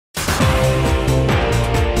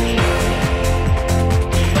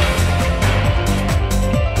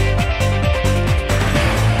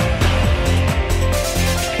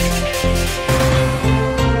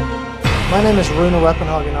My name is Rune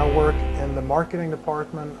Reppenhag and I work in the marketing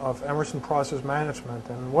department of Emerson Process Management,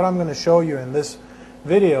 and what I'm going to show you in this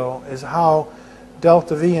video is how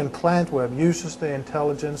DeltaV and PlantWeb uses the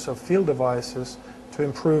intelligence of field devices to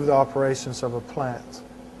improve the operations of a plant.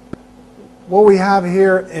 What we have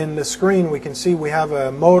here in the screen, we can see we have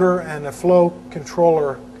a motor and a flow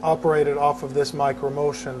controller operated off of this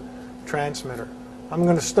micromotion transmitter. I'm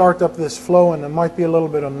going to start up this flow, and there might be a little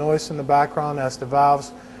bit of noise in the background as the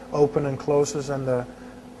valves open and closes and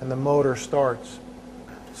the motor starts.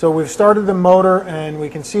 So we've started the motor and we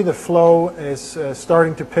can see the flow is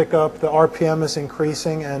starting to pick up, the RPM is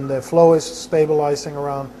increasing, and the flow is stabilizing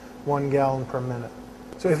around 1 gallon per minute.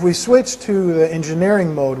 So if we switch to the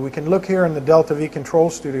engineering mode, we can look here in the DeltaV Control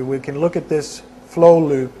Studio. We can look at this flow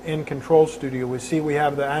loop in Control Studio. We see we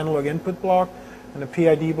have the analog input block and the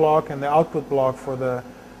PID block and the output block for the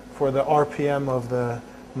RPM of the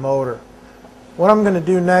motor. What I'm going to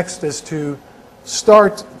do next is to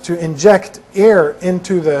start to inject air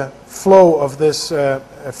into the flow of this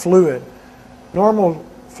fluid. Normal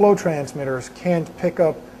flow transmitters can't pick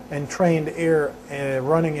up entrained air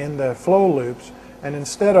running in the flow loops, and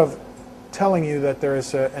instead of telling you that there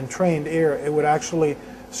is entrained air, it would actually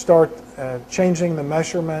start changing the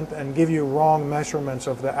measurement and give you wrong measurements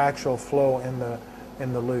of the actual flow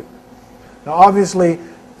in the loop. Now obviously,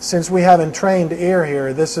 since we have entrained air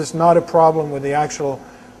here, this is not a problem with the actual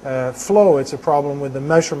flow, it's a problem with the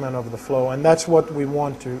measurement of the flow, and that's what we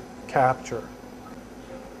want to capture.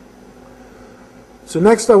 So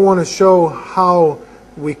next I want to show how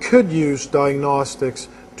we could use diagnostics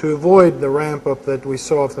to avoid the ramp up that we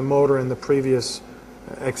saw of the motor in the previous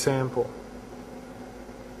example.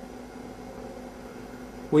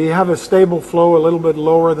 We have a stable flow a little bit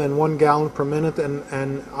lower than 1 gallon per minute,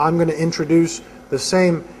 and I'm going to introduce the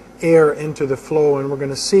same air into the flow, and we're going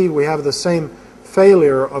to see we have the same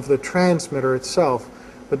failure of the transmitter itself.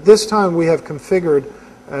 But this time we have configured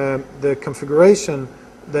the configuration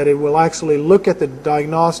that it will actually look at the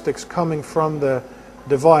diagnostics coming from the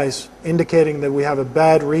device, indicating that we have a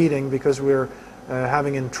bad reading because we're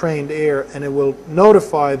having entrained air, and it will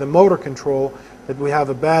notify the motor control that we have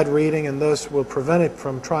a bad reading, and thus will prevent it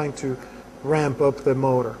from trying to ramp up the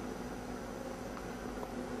motor.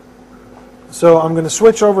 So I'm going to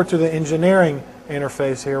switch over to the engineering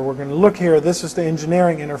interface here. We're going to look here. This is the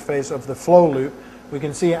engineering interface of the flow loop. We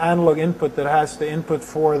can see analog input that has the input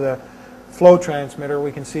for the flow transmitter.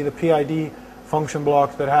 We can see the PID function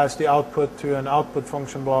block that has the output to an output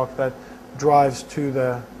function block that drives to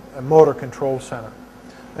the motor control center.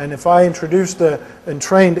 And if I introduce the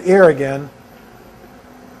entrained air again,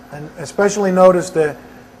 and especially notice the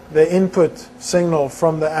input signal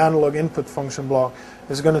from the analog input function block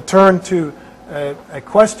is going to turn to a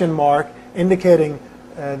question mark indicating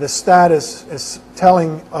the status is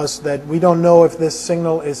telling us that we don't know if this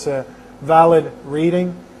signal is a valid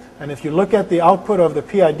reading. And if you look at the output of the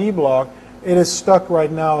PID block, it is stuck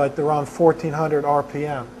right now at around 1400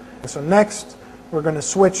 RPM. So next we're going to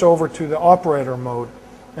switch over to the operator mode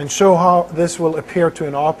and show how this will appear to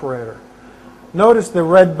an operator. Notice the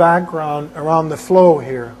red background around the flow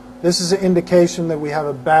here. This is an indication that we have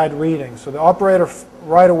a bad reading. So the operator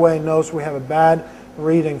right away knows we have a bad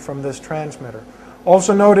reading from this transmitter.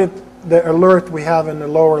 Also note the alert we have in the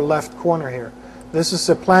lower left corner here. This is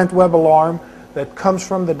a PlantWeb alarm that comes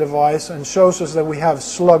from the device and shows us that we have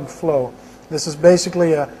slug flow. This is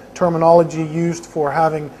basically a terminology used for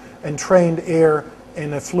having entrained air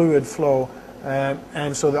in a fluid flow.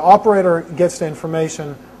 And so the operator gets the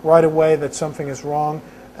information right away that something is wrong,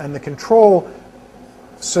 and the control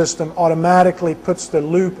system automatically puts the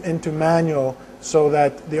loop into manual so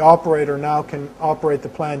that the operator now can operate the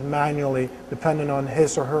plant manually depending on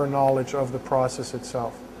his or her knowledge of the process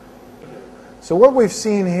itself. So what we've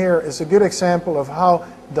seen here is a good example of how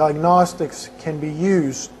diagnostics can be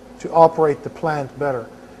used to operate the plant better.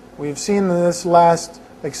 We've seen in this last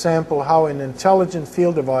example how an intelligent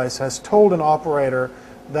field device has told an operator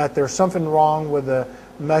that there's something wrong with the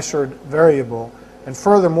measured variable, and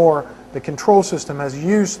furthermore the control system has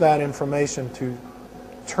used that information to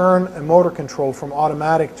turn a motor control from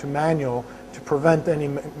automatic to manual to prevent any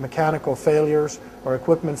mechanical failures or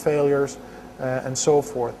equipment failures and so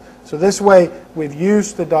forth. So this way we've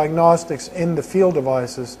used the diagnostics in the field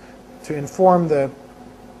devices to inform the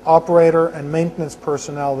operator and maintenance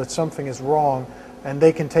personnel that something is wrong, and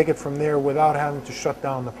they can take it from there without having to shut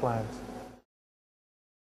down the plant.